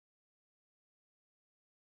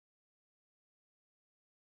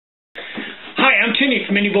Hi, I'm Tinny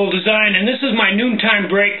from Design, and this is my noontime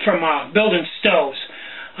break from building stoves.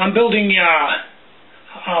 I'm building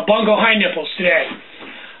bongo high nipples today,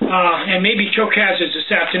 and maybe choke hazards this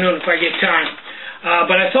afternoon if I get time.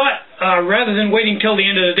 But I thought rather than waiting till the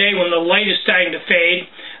end of the day when the light is starting to fade,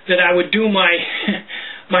 that I would do my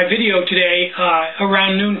my video today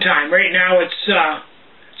around noontime. Right now it's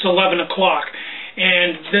 11 o'clock.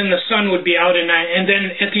 And then the sun would be out, and then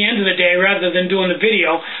at the end of the day, rather than doing the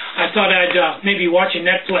video, I thought I'd maybe watch a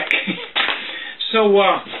Netflix. So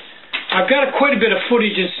I've got quite a bit of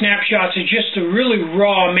footage and snapshots of just the really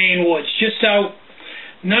raw Maine woods, just out,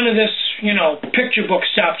 none of this, you know, picture book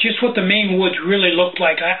stuff, just what the Maine woods really looked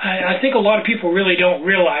like. I think a lot of people really don't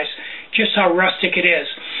realize just how rustic it is.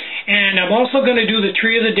 And I'm also going to do the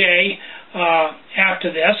tree of the day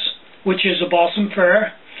after this, which is a Balsam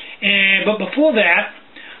Fir. But before that,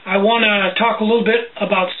 I want to talk a little bit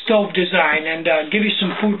about stove design and give you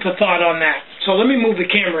some food for thought on that. So let me move the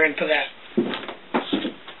camera in for that.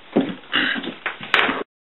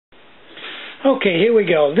 Okay, here we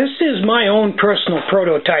go. This is my own personal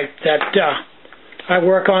prototype that I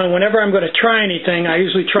work on. Whenever I'm going to try anything, I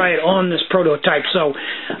usually try it on this prototype. So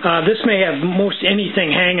this may have most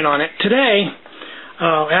anything hanging on it. Today,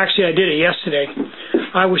 actually I did it yesterday,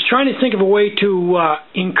 I was trying to think of a way to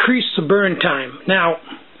increase the burn time. Now,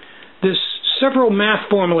 there's several math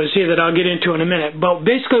formulas here that I'll get into in a minute, but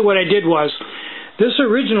basically what I did was, this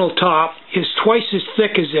original top is twice as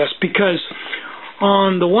thick as this, because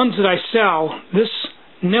on the ones that I sell, this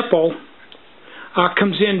nipple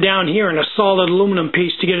comes in down here in a solid aluminum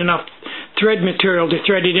piece to get enough thread material to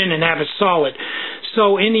thread it in and have it solid.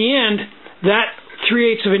 So in the end, that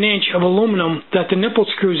 3/8 of an inch of aluminum that the nipple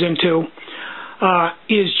screws into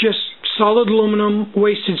is just solid aluminum,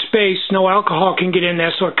 wasted space, no alcohol can get in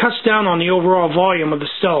there, so it cuts down on the overall volume of the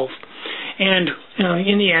stove. And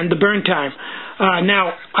in the end, the burn time.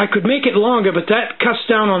 Now, I could make it longer, but that cuts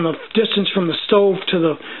down on the distance from the stove to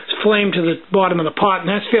the flame to the bottom of the pot, and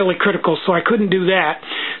that's fairly critical, so I couldn't do that.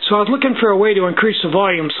 So I was looking for a way to increase the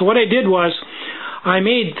volume. So what I did was, I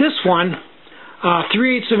made this one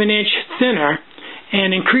 3/8 of an inch thinner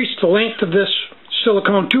and increased the length of this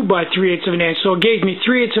silicone tube by 3/8 of an inch, so it gave me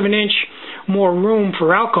 3/8 of an inch more room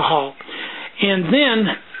for alcohol. And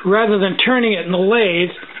then, rather than turning it in the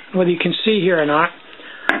lathe, whether you can see here or not,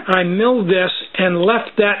 I milled this and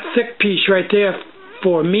left that thick piece right there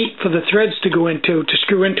for meat for the threads to go into, to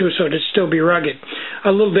screw into, so it'd still be rugged.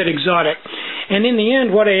 A little bit exotic. And in the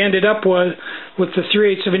end, what I ended up with the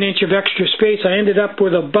 3/8 of an inch of extra space, I ended up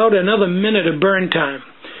with about another minute of burn time.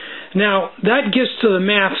 Now, that gets to the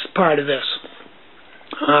maths part of this.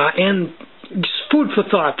 And food for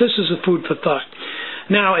thought. This is a food for thought.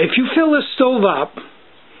 Now, if you fill this stove up,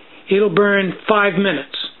 it'll burn 5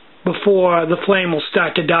 minutes before the flame will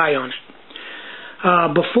start to die on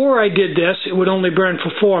it. Before I did this, it would only burn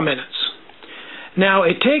for 4 minutes. Now,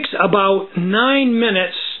 it takes about 9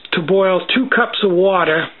 minutes to boil 2 cups of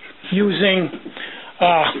water using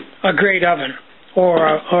a grate oven or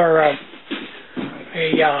a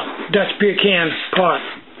Dutch beer can pot.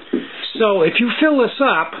 So if you fill this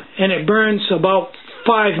up and it burns about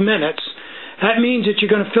 5 minutes, that means that you're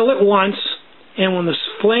going to fill it once, and when the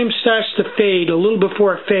flame starts to fade, a little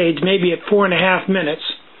before it fades, maybe at 4.5 minutes,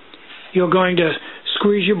 you're going to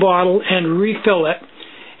squeeze your bottle and refill it,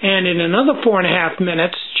 and in another 4.5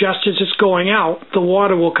 minutes, just as it's going out, the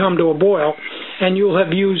water will come to a boil, and you'll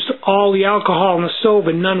have used all the alcohol in the stove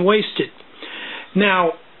and none wasted.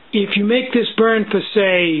 Now, if you make this burn for,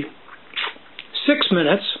 say, 6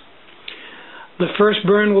 minutes, the first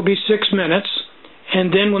burn will be 6 minutes,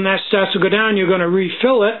 and then when that starts to go down, you're going to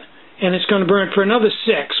refill it, and it's going to burn for another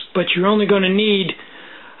 6, but you're only going to need,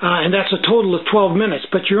 and that's a total of 12 minutes,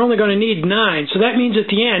 but you're only going to need 9. So that means at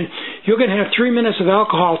the end, you're going to have 3 minutes of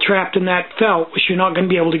alcohol trapped in that felt, which you're not going to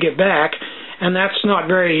be able to get back, and that's not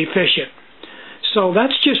very efficient. So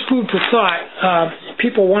that's just food for thought.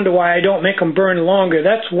 People wonder why I don't make them burn longer.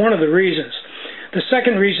 That's one of the reasons. The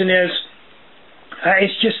second reason is,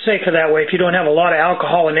 it's just safer that way if you don't have a lot of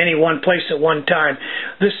alcohol in any one place at one time.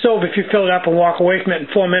 This stove, if you fill it up and walk away from it in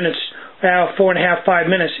 4 minutes, 4.5, 5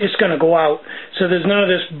 minutes, it's going to go out. So there's none of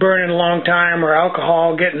this burning a long time or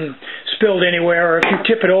alcohol getting spilled anywhere, or if you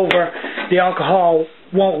tip it over, the alcohol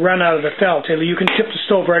won't run out of the felt. You can tip the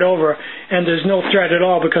stove right over and there's no thread at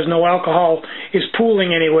all because no alcohol is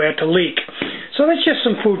pooling anywhere to leak. So that's just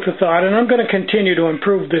some food for thought, and I'm going to continue to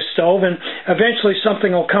improve this stove, and eventually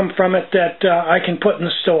something will come from it that I can put in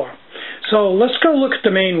the store. So let's go look at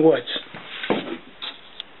the Maine woods.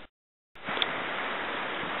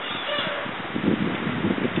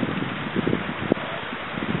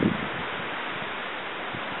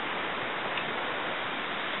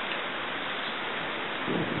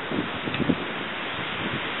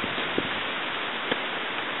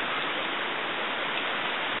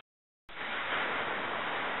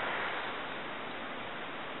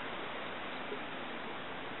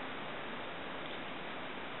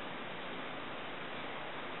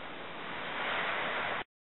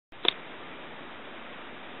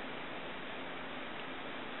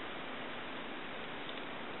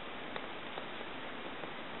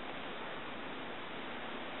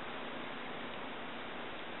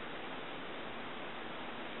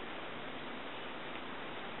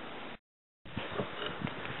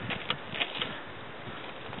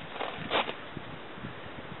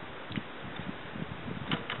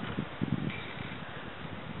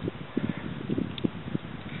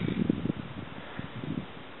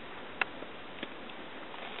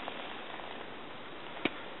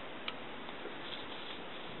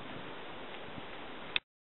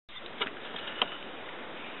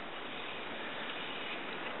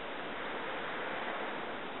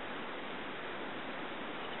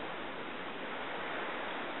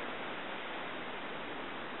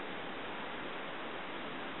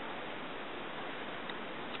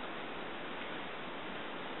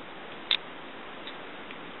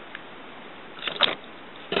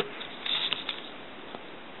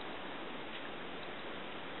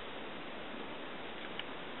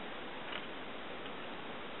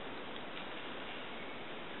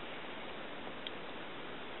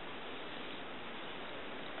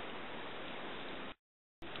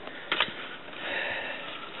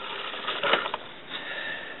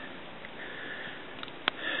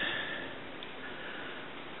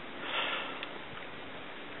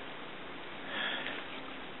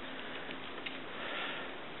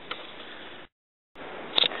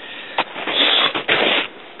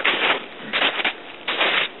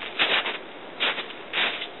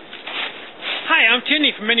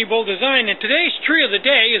 Tinny from Mini Bowl Design, and today's tree of the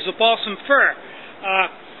day is the Balsam Fir.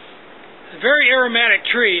 A very aromatic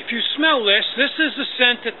tree. If you smell this, this is the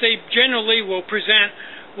scent that they generally will present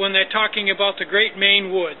when they're talking about the great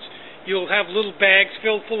Maine woods. You'll have little bags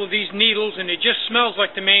filled full of these needles, and it just smells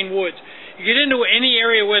like the Maine woods. You get into any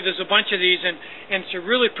area where there's a bunch of these, and it's a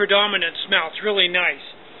really predominant smell. It's really nice.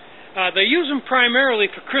 They use them primarily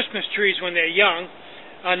for Christmas trees when they're young.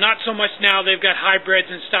 Not so much now. They've got hybrids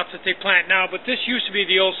and stuff that they plant now, but this used to be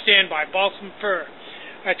the old standby, Balsam Fir.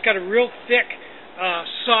 It's got a real thick,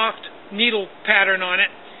 soft needle pattern on it,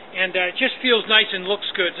 and it just feels nice and looks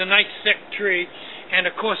good. It's a nice thick tree, and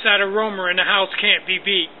of course that aroma in the house can't be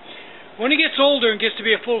beat. When it gets older and gets to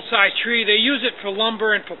be a full-size tree, they use it for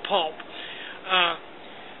lumber and for pulp.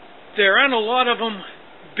 There aren't a lot of them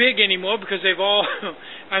big anymore because they've all,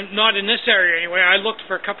 not in this area anyway. I looked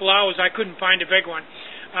for a couple hours, I couldn't find a big one.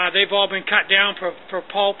 They've all been cut down for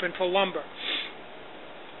pulp and for lumber.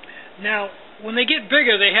 Now, when they get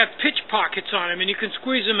bigger, they have pitch pockets on them, and you can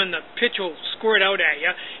squeeze them and the pitch will squirt out at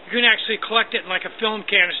you. You can actually collect it in like a film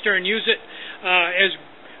canister and use it, as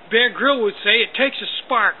Bear Grylls would say, it takes a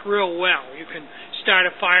spark real well. You can start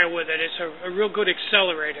a fire with it. It's a real good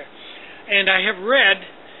accelerator. And I have read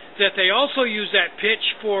that they also use that pitch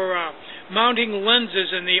for mounting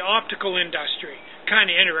lenses in the optical industry.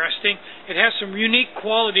 Kind of interesting. It has some unique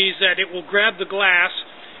qualities that it will grab the glass,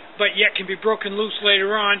 but yet can be broken loose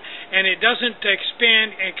later on, and it doesn't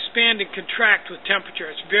expand and contract with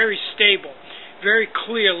temperature. It's very stable, very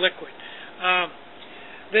clear liquid.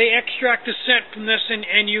 They extract the scent from this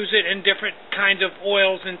and use it in different kinds of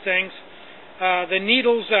oils and things. The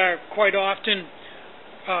needles are quite often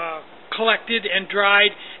collected and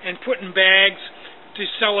dried and put in bags to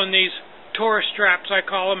sell in these tourist traps, I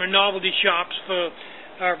call them, in novelty shops for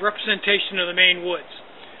representation of the Maine woods.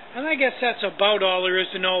 And I guess that's about all there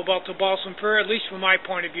is to know about the Balsam Fir, at least from my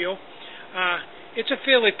point of view. It's a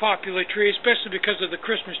fairly popular tree, especially because of the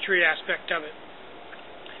Christmas tree aspect of it.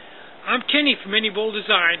 I'm Tinny from Mini Bowl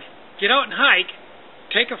Design. Get out and hike,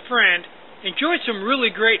 take a friend, enjoy some really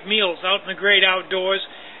great meals out in the great outdoors,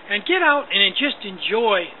 and get out and just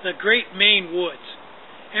enjoy the great Maine woods.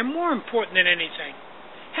 And more important than anything,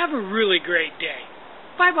 have a really great day.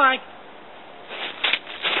 Bye-bye.